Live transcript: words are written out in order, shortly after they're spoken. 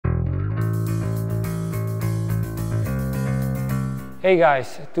Hey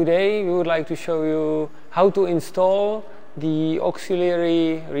guys, today we would like to show you how to install the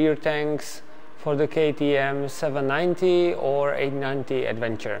auxiliary rear tanks for the KTM 790 or 890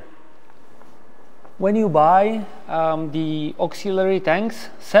 Adventure. When you buy the auxiliary tanks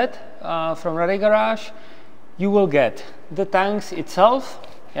set from RADE Garage, you will get the tanks itself,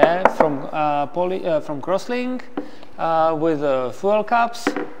 from Crosslink with fuel caps.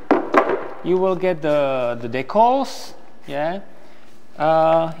 You will get the decals,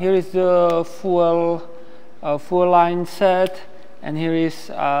 here is the fuel line set, and here is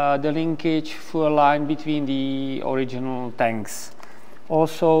the linkage fuel line between the original tanks.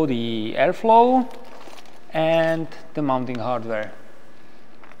 Also the airflow and the mounting hardware.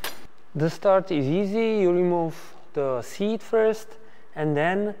 The start is easy. You remove the seat first and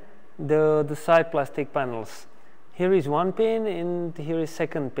then the side plastic panels. Here is one pin and here is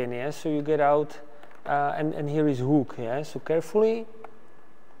second pin, so you get out and here is hook, so carefully,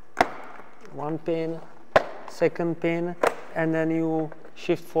 one pin, second pin, and then you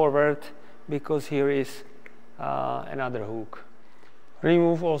shift forward because here is another hook.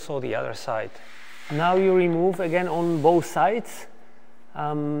 Remove also the other side. Now you remove again on both sides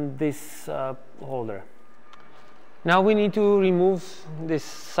this holder. Now we need to remove this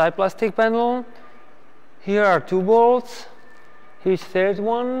side plastic panel. Here are two bolts. Here's third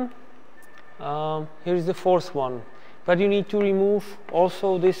one. Here's the fourth one. But you need to remove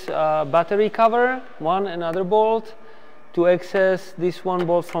also this battery cover, another bolt, to access this one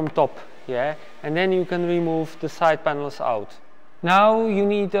bolt from top, and then you can remove the side panels out. Now you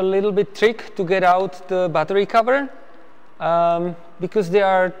need a little bit trick to get out the battery cover, because there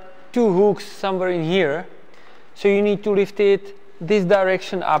are two hooks somewhere in here, so you need to lift it this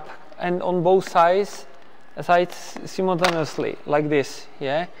direction up and on both sides simultaneously, like this.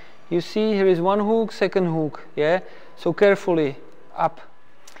 You see here is one hook, second hook, so carefully up.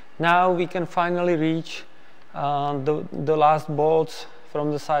 Now we can finally reach the last bolts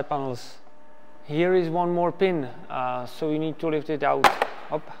from the side panels. Here is one more pin, so you need to lift it out,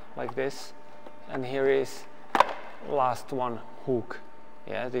 up like this, and here is last one hook,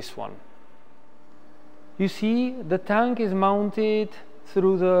 this one. You see the tank is mounted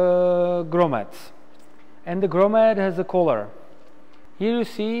through the grommets, and the grommet has a collar. Here you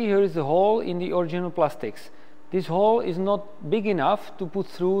see, here is the hole in the original plastics. This hole is not big enough to put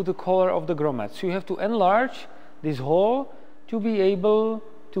through the collar of the grommet, so you have to enlarge this hole to be able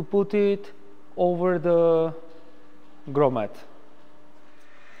to put it over the grommet.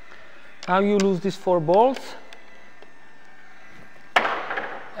 Now you lose these four bolts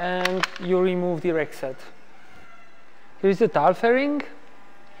and you remove the rack set. Here is the tail fairing.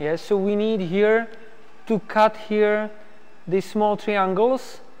 So we need here to cut here these small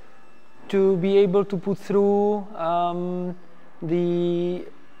triangles to be able to put through the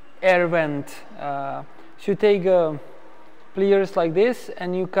air vent. So you take pliers like this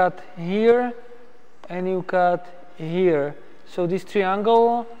and you cut here and you cut here, so this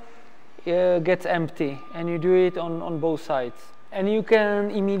triangle gets empty, and you do it on both sides, and you can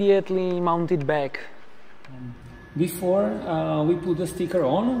immediately mount it back. Before we put the sticker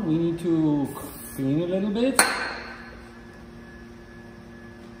on, we need to clean a little bit.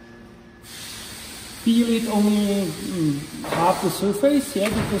 Peel it only half the surface,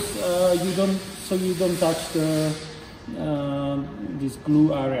 because you don't touch the this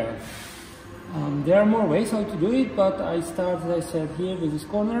glue area. There are more ways how to do it, but I start, as I said, here with this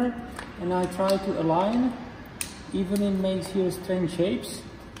corner, and I try to align, even it makes here strange shapes,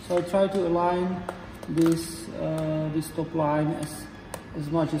 so I try to align this top line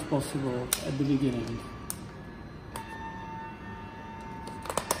as much as possible at the beginning.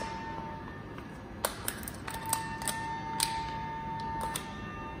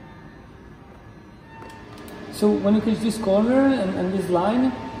 So when you catch this corner and this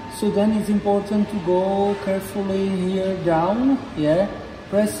line, so then it's important to go carefully here down,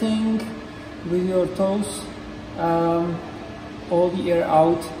 pressing with your toes all the air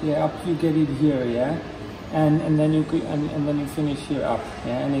out, up you get it here, and then you finish here up,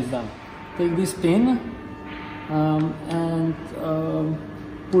 and it's done. Take this pin and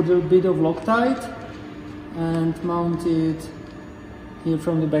put a bit of Loctite and mount it here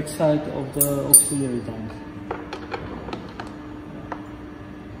from the back side of the auxiliary tank.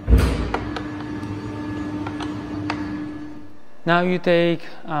 Now you take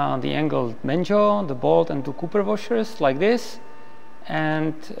the angled banjo, the bolt and two cooper washers like this,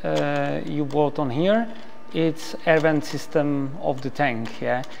 and you bolt on here. It's air vent system of the tank.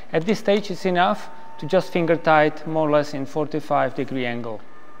 At this stage it's enough to just finger tight more or less in 45-degree angle.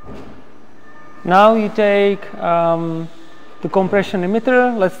 Now you take the compression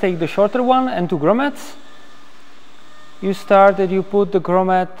limiter. Let's take the shorter one and 2 grommets. You start that you put the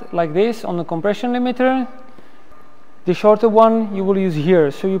grommet like this on the compression limiter. The shorter one you will use here,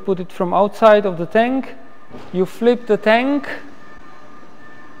 so you put it from outside of the tank, you flip the tank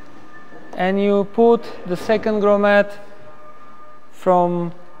and you put the second grommet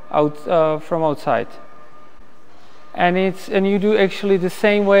from outside. And you do actually the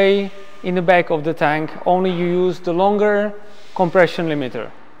same way in the back of the tank, only you use the longer compression limiter.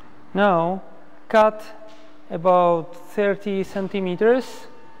 Now cut about 30 centimeters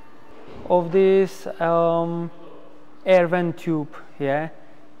of this air vent tube, yeah.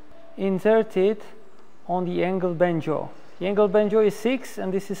 Insert it on the angled banjo. The angled banjo is 6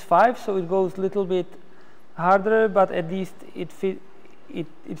 and this is 5, so it goes a little bit harder, but at least it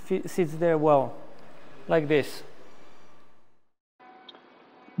sits there well, like this.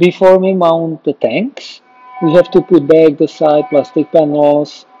 Before we mount the tanks, we have to put back the side plastic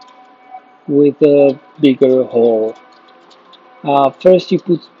panels with a bigger hole. First you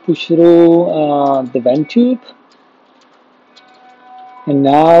push through the vent tube, and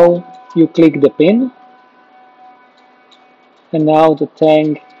now you click the pin, and now the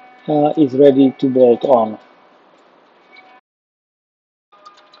tank is ready to bolt on.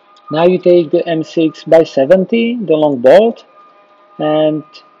 Now you take the M6x70, the long bolt, and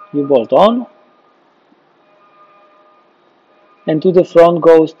you bolt on, and to the front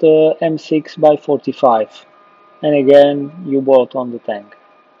goes the M6x45, and again you bolt on the tank.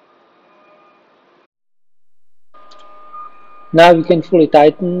 Now you can fully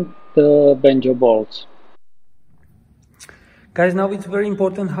tighten the banjo bolts. Guys, now it's very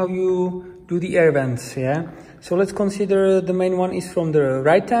important how you do the air vents, yeah? So let's consider the main one is from the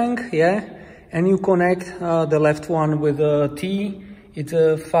right tank, yeah? And you connect the left one with a T. It's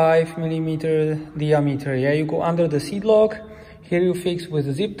a 5mm diameter, yeah? You go under the seat lock. Here you fix with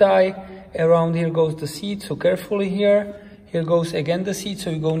a zip tie. Around here goes the seat, so carefully here. Here goes again the seat, so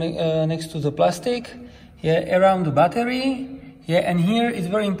you go next to the plastic. Yeah, around the battery. Yeah, and here it's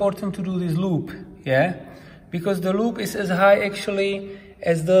very important to do this loop, yeah? Because the loop is as high actually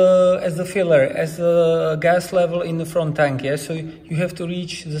as the filler, as the gas level in the front tank, yeah? So you have to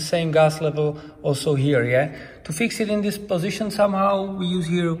reach the same gas level also here, yeah? To fix it in this position somehow, we use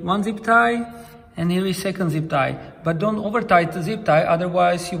here one zip tie, and here is second zip tie. But don't over tight the zip tie,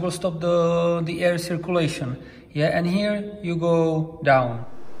 otherwise you will stop the air circulation, yeah? And here you go down.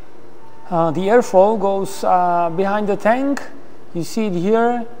 The airflow goes behind the tank. You see it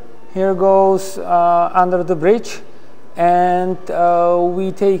here. Here goes under the bridge, and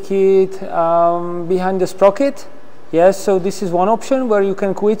we take it behind the sprocket. Yes, so this is one option where you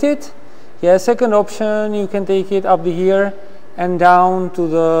can quit it. Yeah, second option, you can take it up here and down to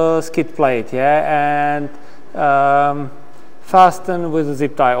the skid plate, yeah, and fasten with a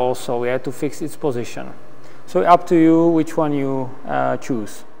zip tie also, yeah, to fix its position. So up to you which one you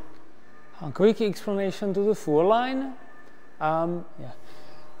choose. A quick explanation to the fuel line.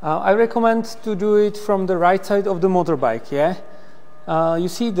 I recommend to do it from the right side of the motorbike, yeah. You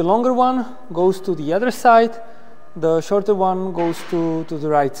see the longer one goes to the other side, the shorter one goes to the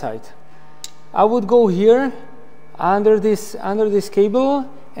right side. I would go here under this cable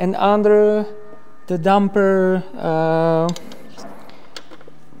and under the damper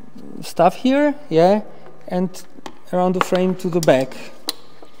stuff here, yeah, and around the frame to the back.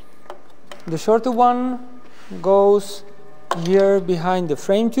 The shorter one goes here behind the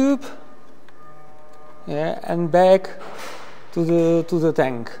frame tube, yeah, and back to the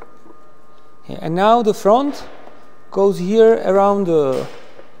tank. Yeah, and now the front goes here around the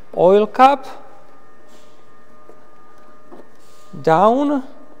oil cap, down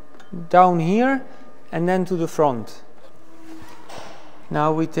here, and then to the front.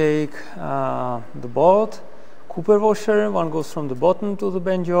 Now we take the bolt, Cooper washer. One goes from the bottom to the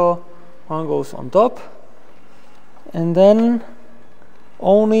banjo, one goes on top, and then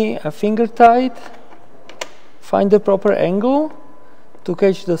only a finger tight. Find the proper angle to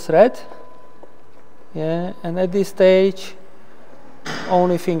catch the thread, yeah, and at this stage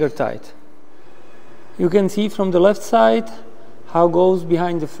only finger tight. You can see from the left side how goes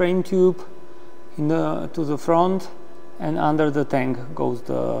behind the frame tube to the front, and under the tank goes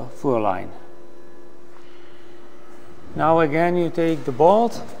the fuel line. Now again you take the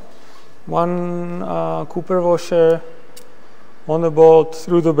bolt, one Cooper washer on the bolt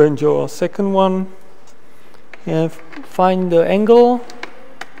through the banjo, second one, and find the angle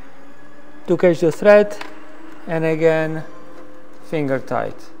to catch the thread, and again finger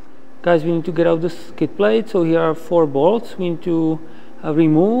tight. Guys, we need to get out the skid plate, so here are 4 bolts we need to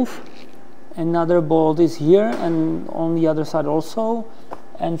remove. Another bolt is here and on the other side also,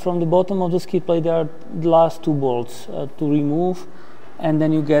 and from the bottom of the skid plate there are the last two bolts to remove, and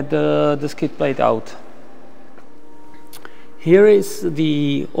then you get the skid plate out. Here is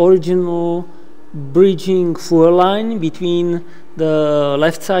the original bridging fuel line between the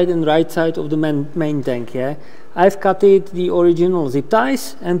left side and right side of the main tank. Yeah, I've cut the original zip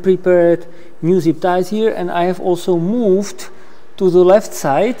ties and prepared new zip ties here, and I have also moved to the left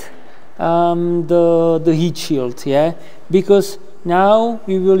side the heat shield. Yeah, because now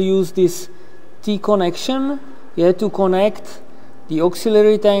we will use this T connection, yeah, to connect the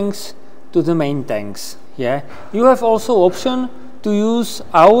auxiliary tanks to the main tanks. Yeah, you have also option to use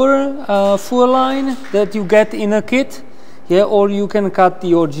our fuel line that you get in a kit, yeah, or you can cut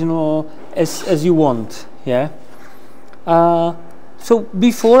the original as you want. Yeah. So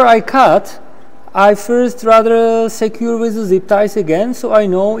before I cut, I first rather secure with the zip ties again, so I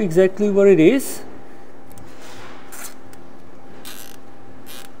know exactly where it is.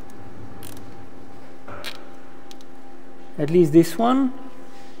 At least this one.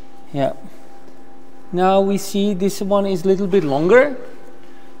 Yeah. Now we see this one is a little bit longer,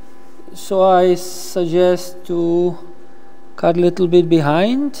 so I suggest to cut a little bit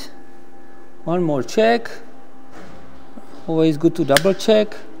behind. One more check. Always good to double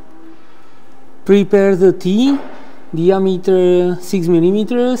check. Prepare the T, diameter 6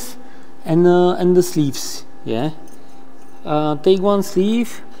 millimeters, and the sleeves. Yeah. Take one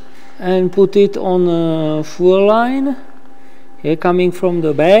sleeve and put it on a fuel line. Yeah, coming from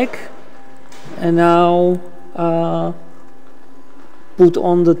the back. And now put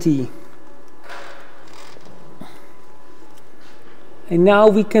on the T. And now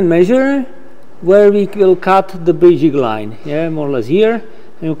we can measure where we will cut the bridging line. Yeah, more or less here.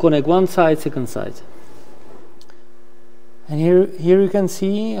 And you connect one side, second side. And here you can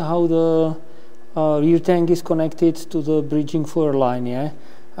see how the rear tank is connected to the bridging fuel line. Yeah,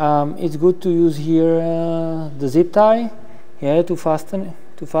 it's good to use here the zip tie. Yeah, to fasten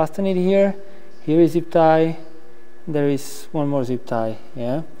it here. Here is zip tie, there is one more zip tie,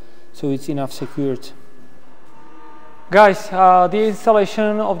 yeah, so it's enough secured. Guys, the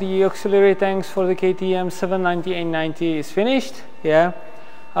installation of the auxiliary tanks for the KTM 790-890 is finished, yeah.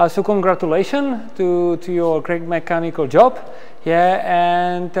 So congratulations to your great mechanical job, yeah,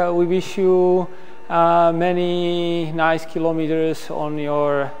 and we wish you many nice kilometers on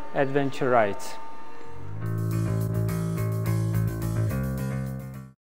your adventure rides.